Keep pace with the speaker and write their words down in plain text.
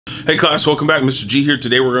Hey class, welcome back. Mr. G here.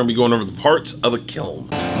 Today we're going to be going over the parts of a kiln.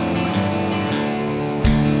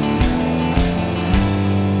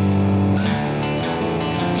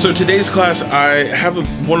 So today's class, I have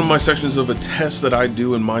one of my sections of a test that I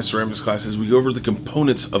do in my ceramics classes. We go over the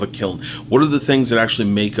components of a kiln. What are the things that actually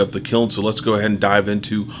make up the kiln? So let's go ahead and dive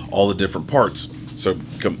into all the different parts. So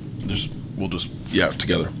we'll just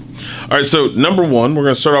together. All right, so number one, we're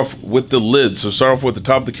going to start off with the lid. So start off with the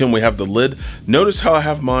top of the kiln, we have the lid. Notice how I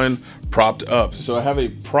have mine propped up. So I have a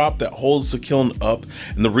prop that holds the kiln up.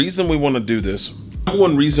 And the reason we want to do this,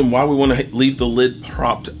 one reason why we want to leave the lid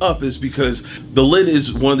propped up is because the lid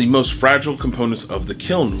is one of the most fragile components of the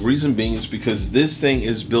kiln. Reason being is because this thing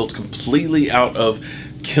is built completely out of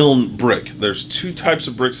kiln brick. There's two types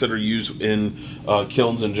of bricks that are used in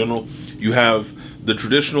kilns in general. You have the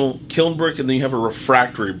traditional kiln brick and then you have a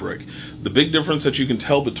refractory brick. The big difference that you can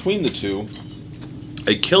tell between the two,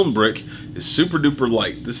 a kiln brick is super duper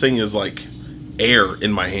light. This thing is like air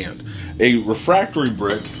in my hand. A refractory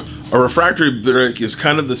brick is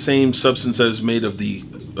kind of the same substance that is made of the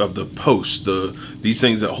post, these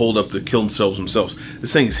things that hold up the kiln cells themselves.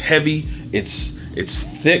 This thing is heavy, it's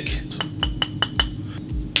thick.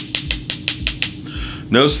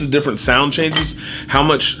 Notice the different sound changes, how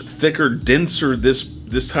much thicker, denser this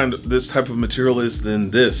type of material is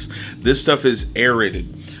than this. This stuff is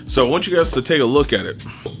aerated. So I want you guys to take a look at it.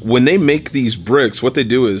 When they make these bricks, what they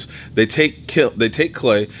do is they take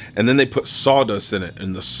clay and then they put sawdust in it,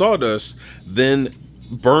 and the sawdust then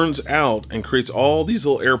burns out and creates all these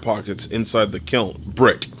little air pockets inside the kiln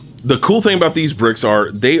brick. The cool thing about these bricks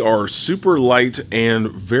are they are super light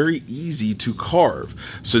and very easy to carve.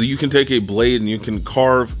 So you can take a blade and you can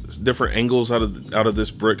carve different angles out of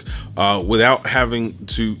this brick without having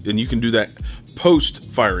to, and you can do that post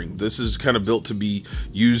firing. This is kind of built to be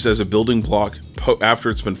used as a building block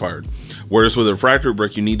after it's been fired. Whereas with a refractory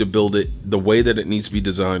brick, you need to build it the way that it needs to be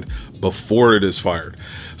designed before it is fired.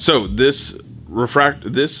 So this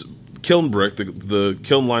kiln brick, the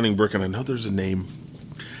kiln lining brick, and I know there's a name,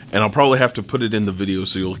 and I'll probably have to put it in the video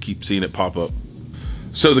so you'll keep seeing it pop up.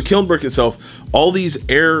 So the kiln brick itself, all these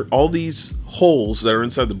holes that are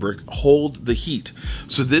inside the brick hold the heat.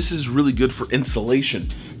 So this is really good for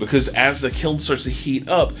insulation, because as the kiln starts to heat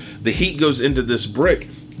up, the heat goes into this brick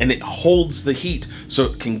and it holds the heat, so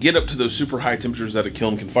it can get up to those super high temperatures that a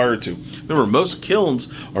kiln can fire to. Remember, most kilns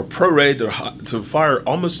are pro-rated to fire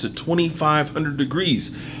almost to 2,500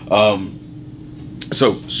 degrees.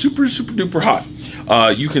 So super duper hot.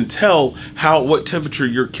 You can tell what temperature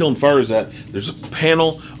your kiln fires at. There's a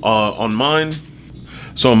panel on mine.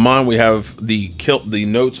 So on mine we have the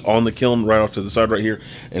notes on the kiln right off to the side right here,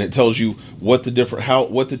 and it tells you what the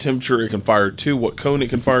temperature it can fire to, what cone it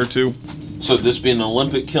can fire to. So this being an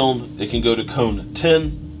Olympic kiln, it can go to cone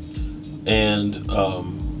 10, and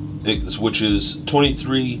which is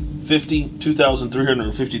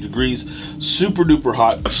 2,350 degrees. Super duper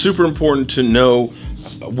hot. Super important to know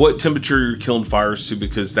what temperature your kiln fires to,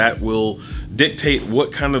 because that will dictate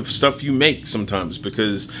what kind of stuff you make sometimes.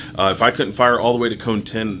 Because if I couldn't fire all the way to cone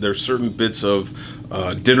 10, there's certain bits of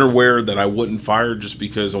dinnerware that I wouldn't fire, just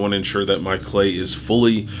because I want to ensure that my clay is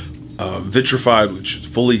fully vitrified, which is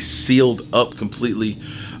fully sealed up completely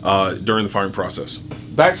during the firing process.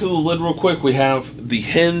 Back to the lid real quick. We have the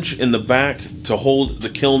hinge in the back to hold the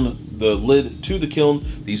lid to the kiln.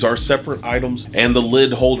 These are separate items, and the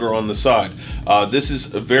lid holder on the side. This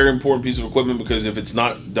is a very important piece of equipment, because if it's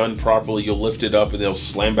not done properly, you'll lift it up and they'll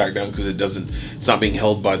slam back down because it's not being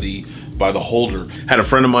held by the holder. Had a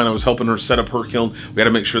friend of mine, I was helping her set up her kiln. We had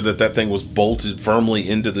to make sure that that thing was bolted firmly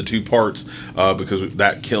into the two parts because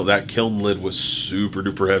that kiln lid was super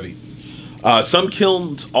duper heavy. Some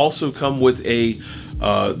kilns also come with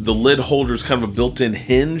the lid holder is kind of a built-in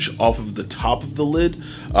hinge off of the top of the lid.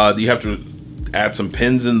 You have to add some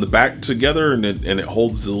pins in the back together, and it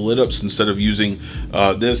holds the lid up. So instead of using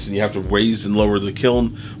this, and you have to raise and lower the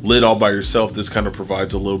kiln lid all by yourself, this kind of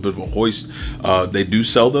provides a little bit of a hoist. They do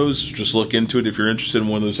sell those. Just look into it if you're interested in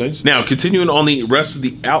one of those things. Now, continuing on the rest of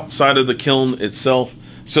the outside of the kiln itself.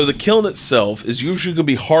 So the kiln itself is usually going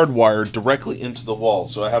to be hardwired directly into the wall.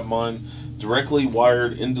 So I have mine directly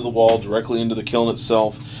wired into the wall, directly into the kiln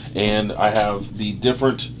itself, and I have the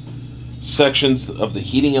different sections of the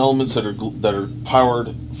heating elements that are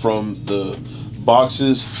powered from the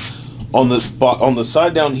boxes. On the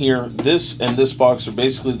side down here, this and this box are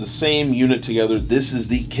basically the same unit together. This is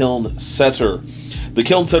the kiln setter. The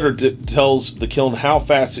kiln setter tells the kiln how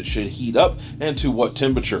fast it should heat up and to what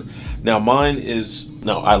temperature. Now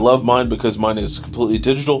I love mine because mine is completely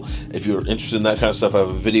digital. If you're interested in that kind of stuff, I have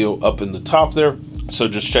a video up in the top there. So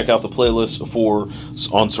just check out the playlist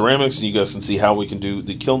on ceramics, and you guys can see how we can do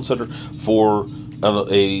the kiln setter for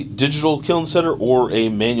a digital kiln setter or a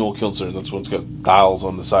manual kiln setter. That's one's got dials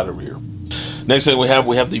on the side over here. Next thing we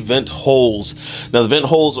have the vent holes. Now the vent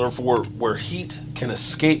holes are for where heat can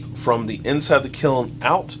escape from the inside the kiln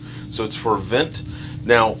out. So it's for vent.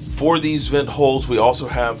 Now for these vent holes, we also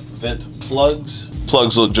have vent plugs.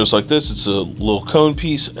 Plugs look just like this. It's a little cone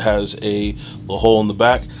piece. It has a little hole in the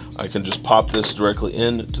back. I can just pop this directly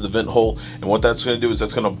into the vent hole, and what that's going to do is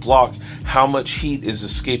that's going to block how much heat is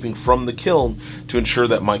escaping from the kiln to ensure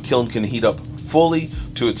that my kiln can heat up fully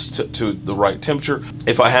to the right temperature.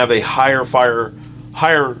 If I have a higher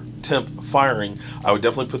temp firing, I would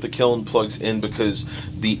definitely put the kiln plugs in, because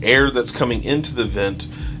the air that's coming into the vent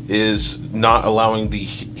is not allowing the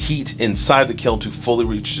heat inside the kiln to fully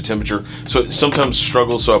reach the temperature. So it sometimes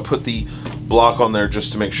struggles, so I put the block on there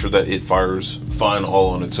just to make sure that it fires fine all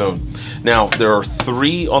on its own. Now there are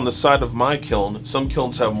 3 on the side of my kiln. Some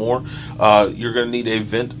kilns have more. You're going to need a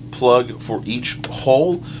vent plug for each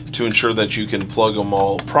hole to ensure that you can plug them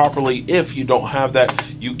all properly. If you don't have that,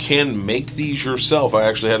 you can make these yourself. I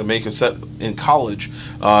actually had to make a set in college.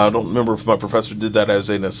 I don't remember if my professor did that as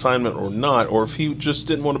an assignment or not, or if he just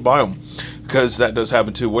didn't want to buy them, because that does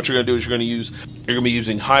happen too. What you're going to do is you're going to be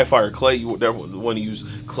using high fire clay. You would want to use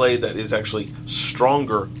clay that is actually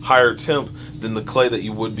stronger, higher temp than the clay that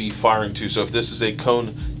you would be firing to. So if this is a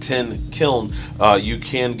cone 10 kiln, you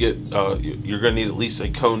can get you're going to need at least a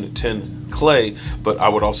cone 10 clay, but I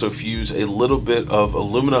would also fuse a little bit of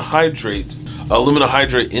alumina hydrate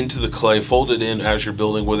into the clay, fold it in as you're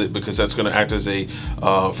building with it, because that's going to act as a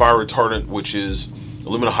fire retardant, which is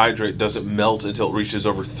alumina hydrate doesn't melt until it reaches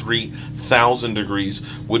over 3,000 degrees,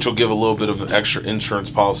 which will give a little bit of extra insurance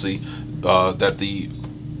policy that the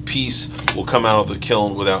piece will come out of the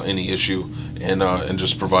kiln without any issue, and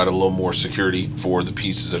just provide a little more security for the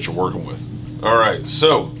pieces that you're working with. All right,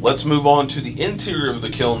 so let's move on to the interior of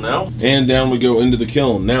the kiln now, and down we go into the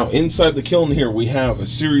kiln. Now inside the kiln here, we have a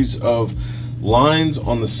series of lines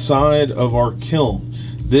on the side of our kiln.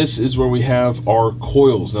 This is where we have our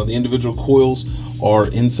coils. Now the individual coils are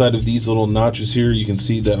inside of these little notches here. You can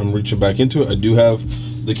see that I'm reaching back into it. I do have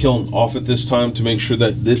the kiln off at this time to make sure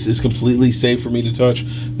that this is completely safe for me to touch.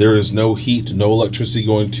 There is no heat, no electricity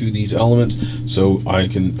going to these elements, so I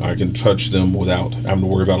can touch them without having to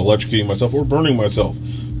worry about electrocuting myself or burning myself.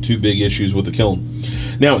 2 big issues with the kiln.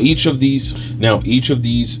 Now each of these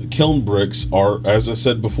kiln bricks are, as I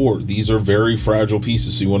said before, these are very fragile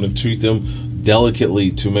pieces, so you want to treat them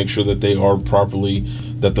delicately to make sure that they are properly,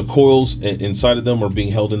 that the coils inside of them are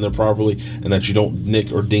being held in there properly, and that you don't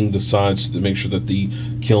nick or ding the sides, to make sure that the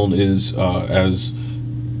kiln is as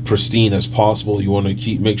pristine as possible. You want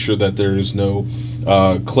to make sure that there is no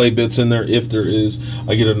clay bits in there. If there is,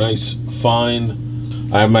 I get a nice fine,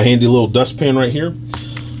 I have my handy little dustpan right here,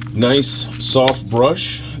 nice soft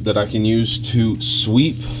brush that I can use to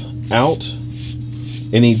sweep out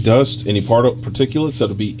any dust, any particulates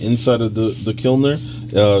that'll be inside of the kiln there.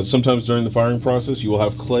 Sometimes during the firing process, you will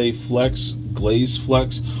have clay flecks, glaze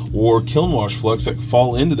flecks, or kiln wash flecks that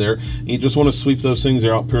fall into there, and you just want to sweep those things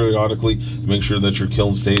out periodically to make sure that your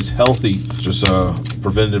kiln stays healthy. It's just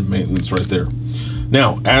preventative maintenance right there.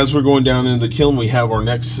 Now, as we're going down into the kiln, we have our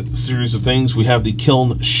next series of things. We have the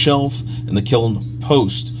kiln shelf and the kiln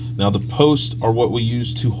post. Now the posts are what we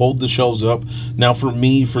use to hold the shelves up. Now for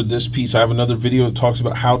me, for this piece, I have another video that talks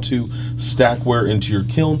about how to stack ware into your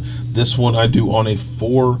kiln. This one I do on a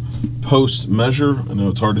 4-post measure. I know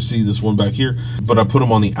it's hard to see this one back here, but I put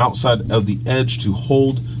them on the outside of the edge to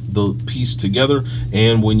hold the piece together.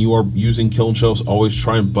 And when you are using kiln shelves, always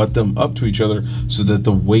try and butt them up to each other so that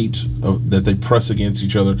the weight that they press against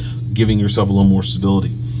each other, giving yourself a little more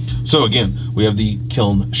stability. So again, we have the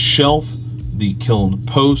kiln shelf, the kiln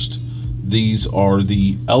post. These are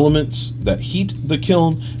the elements that heat the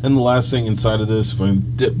kiln, and the last thing inside of this, if I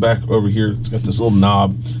can dip back over here, it's got this little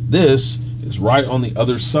knob. This is right on the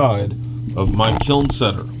other side of my kiln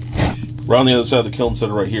setter, right on the other side of the kiln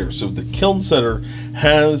setter right here. So the kiln setter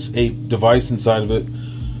has a device inside of it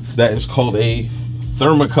that is called a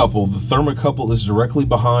thermocouple. The thermocouple is directly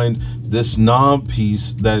behind this knob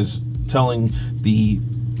piece that is telling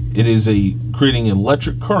it is creating an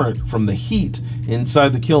electric current from the heat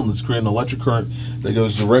inside the kiln. That's creating an electric current that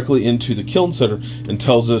goes directly into the kiln setter and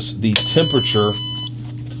tells us the temperature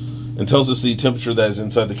that is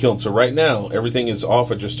inside the kiln. So right now everything is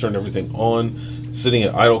off. I just turned everything on. Sitting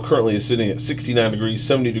at idle, currently is sitting at 69 degrees,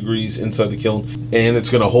 70 degrees inside the kiln, and it's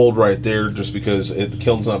going to hold right there just because the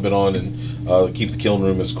kiln's not been on, and keep the kiln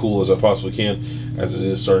room as cool as I possibly can, as it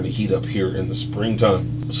is starting to heat up here in the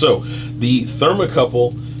springtime. So the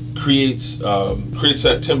thermocouple creates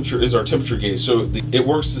that temperature is our temperature gauge. So it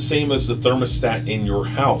works the same as the thermostat in your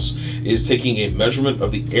house, is taking a measurement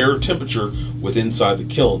of the air temperature within inside the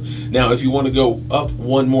kiln. Now, if you want to go up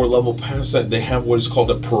one more level past that, they have what is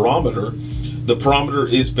called a barometer. The barometer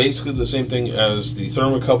is basically the same thing as the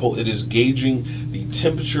thermocouple. It is gauging the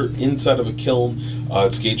temperature inside of a kiln.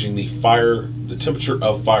 It's gauging the temperature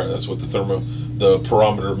of fire. That's what the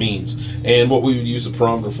barometer means. And what we would use the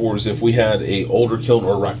barometer for is if we had a older kiln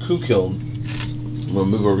or a raku kiln. I'm gonna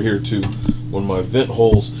move over here to one of my vent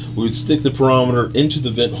holes. We would stick the barometer into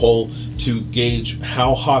the vent hole to gauge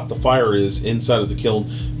how hot the fire is inside of the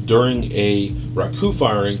kiln during a raku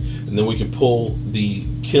firing, and then we can pull the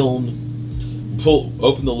kiln,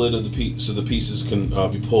 open the lid of the piece so the pieces can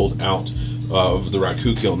be pulled out of the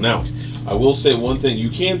raku kiln. Now, I will say one thing: you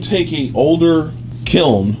can take a older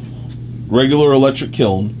kiln, regular electric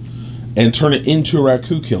kiln, and turn it into a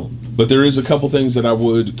raku kiln. But there is a couple things that I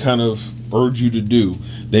would kind of urge you to do.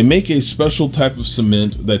 They make a special type of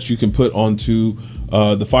cement that you can put onto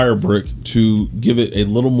the fire brick to give it a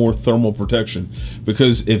little more thermal protection,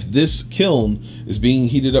 because if this kiln is being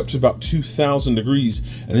heated up to about 2,000 degrees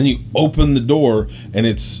and then you open the door and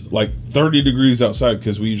it's like 30 degrees outside,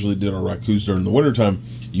 because we usually did our rakus during the wintertime,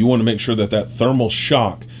 you want to make sure that that thermal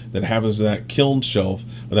shock that happens to that kiln shelf,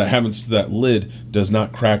 or that happens to that lid, does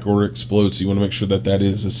not crack or explode. So you want to make sure that that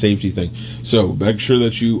is a safety thing. So make sure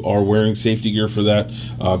that you are wearing safety gear for that,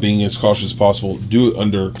 being as cautious as possible. Do it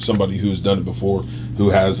under somebody who has done it before, who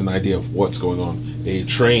has an idea of what's going on. A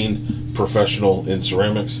trained professional in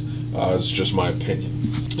ceramics is just my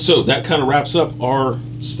opinion. So that kind of wraps up our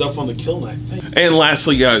stuff on the kiln, I think. And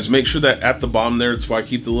lastly, guys, make sure that at the bottom there, it's why I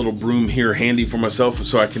keep the little broom here handy for myself,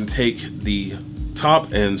 so I can take the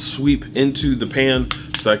top and sweep into the pan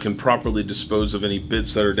so I can properly dispose of any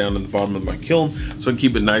bits that are down in the bottom of my kiln, so I can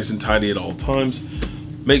keep it nice and tidy at all times.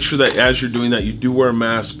 Make sure that as you're doing that, you do wear a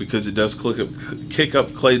mask, because it does kick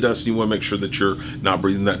up clay dust, and you want to make sure that you're not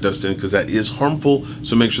breathing that dust in, because that is harmful.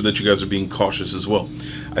 So make sure that you guys are being cautious as well.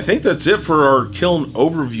 I think that's it for our kiln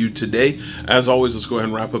overview today. As always, let's go ahead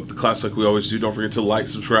and wrap up the class like we always do. Don't forget to like,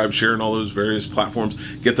 subscribe, share on all those various platforms.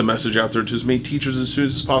 Get the message out there to as many teachers as soon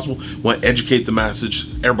as possible. Want to educate the message.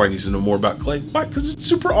 Everybody needs to know more about clay. Why? Because it's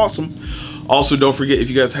super awesome. Also, don't forget, if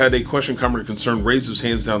you guys had a question, comment, or concern, raise those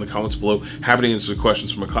hands down in the comments below. Happy to answer the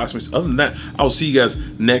questions from my classmates. Other than that, I will see you guys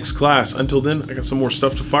next class. Until then, I got some more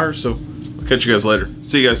stuff to fire, so I'll catch you guys later.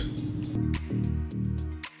 See you guys.